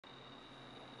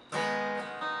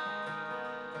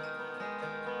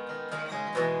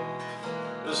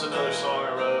This is another song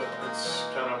I wrote. It's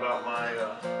kind of about my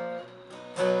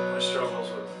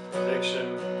struggles with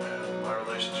addiction and my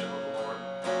relationship with the Lord.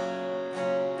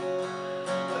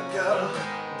 I got a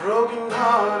broken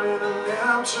heart and an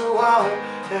empty wallet,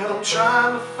 and I'm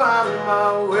trying to find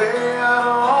my way out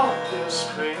of all this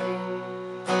pain,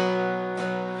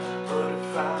 but it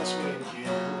finds me in you.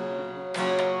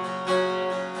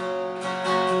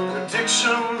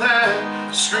 Addiction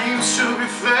that screams to be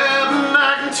fed, and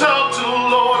I can talk to the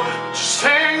Lord, just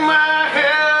hang my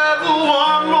head with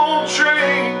one more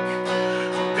drink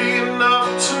will be enough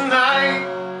tonight.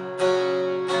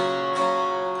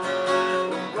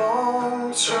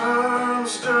 Wrong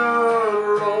turns,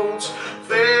 dirt roads,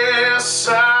 this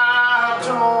I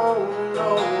don't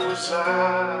know as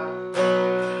I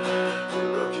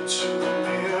look into the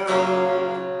mirror.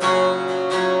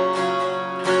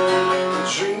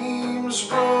 Dreams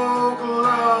broke,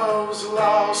 love's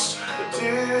lost,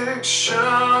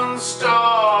 addiction's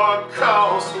dark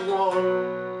cause the one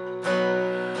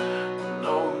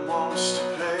no one wants to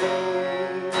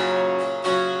pay.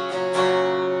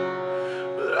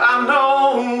 But I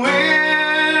know in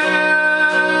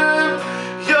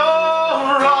your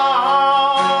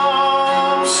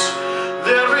arms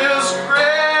there is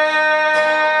grace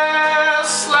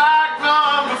like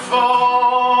none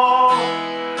before.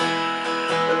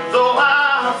 And though I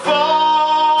fall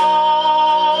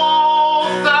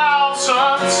 1,000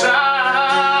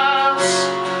 times,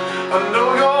 I know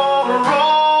you're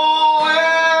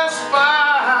always by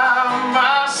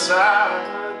my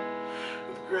side,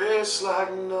 with grace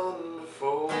like none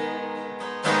before.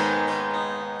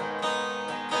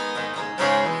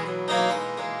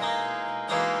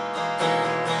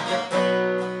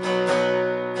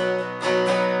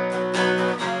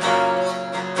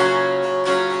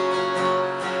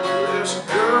 There's a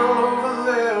girl over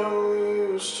there who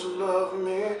used to love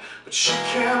me, but she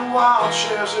can't watch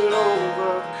as it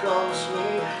overcomes me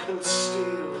and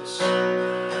steals the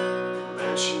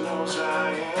man she knows I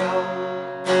am.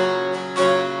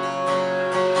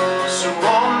 So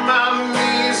on my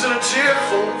knees in a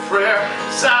tearful prayer,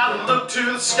 as I look to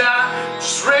the sky,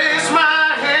 just raise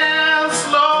my hands,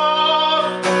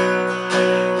 Lord,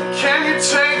 can you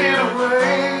take it away?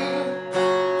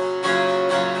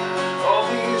 All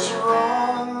these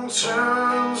wrong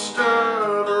turns,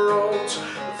 dirt roads,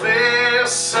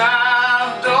 this I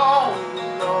don't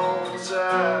know as I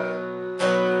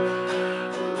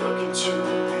look into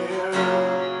the mirror.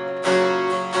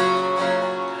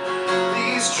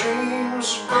 These dreams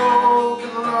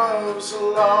broken, love's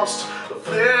lost,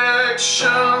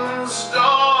 affliction's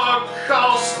dark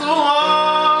cost the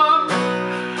one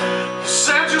you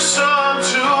sent your son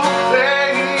to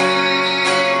pay.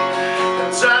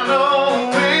 And I know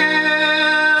in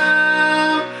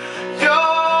your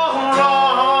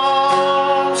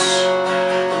arms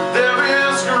there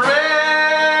is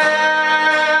grace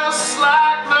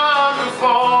like none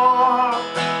before.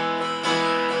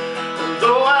 And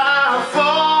though I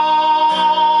fall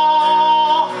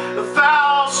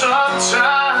 1,000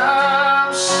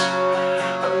 times,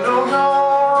 I know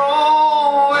you're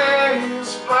always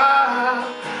by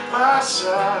my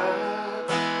side,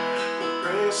 with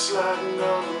grace like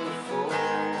none before.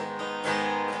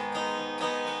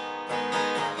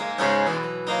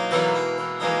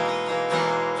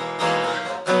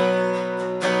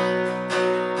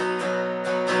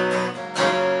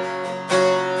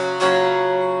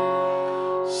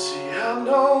 See, I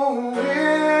know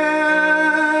in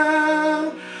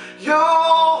your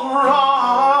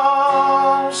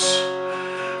arms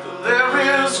there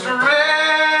is grace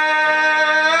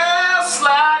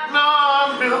like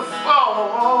none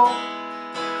before.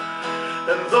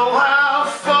 And though I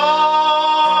fall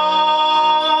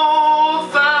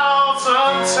 1,000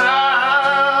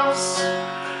 times,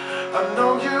 I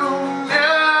know you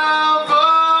never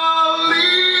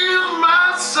leave my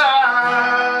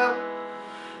side,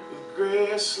 with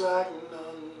grace like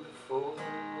none before.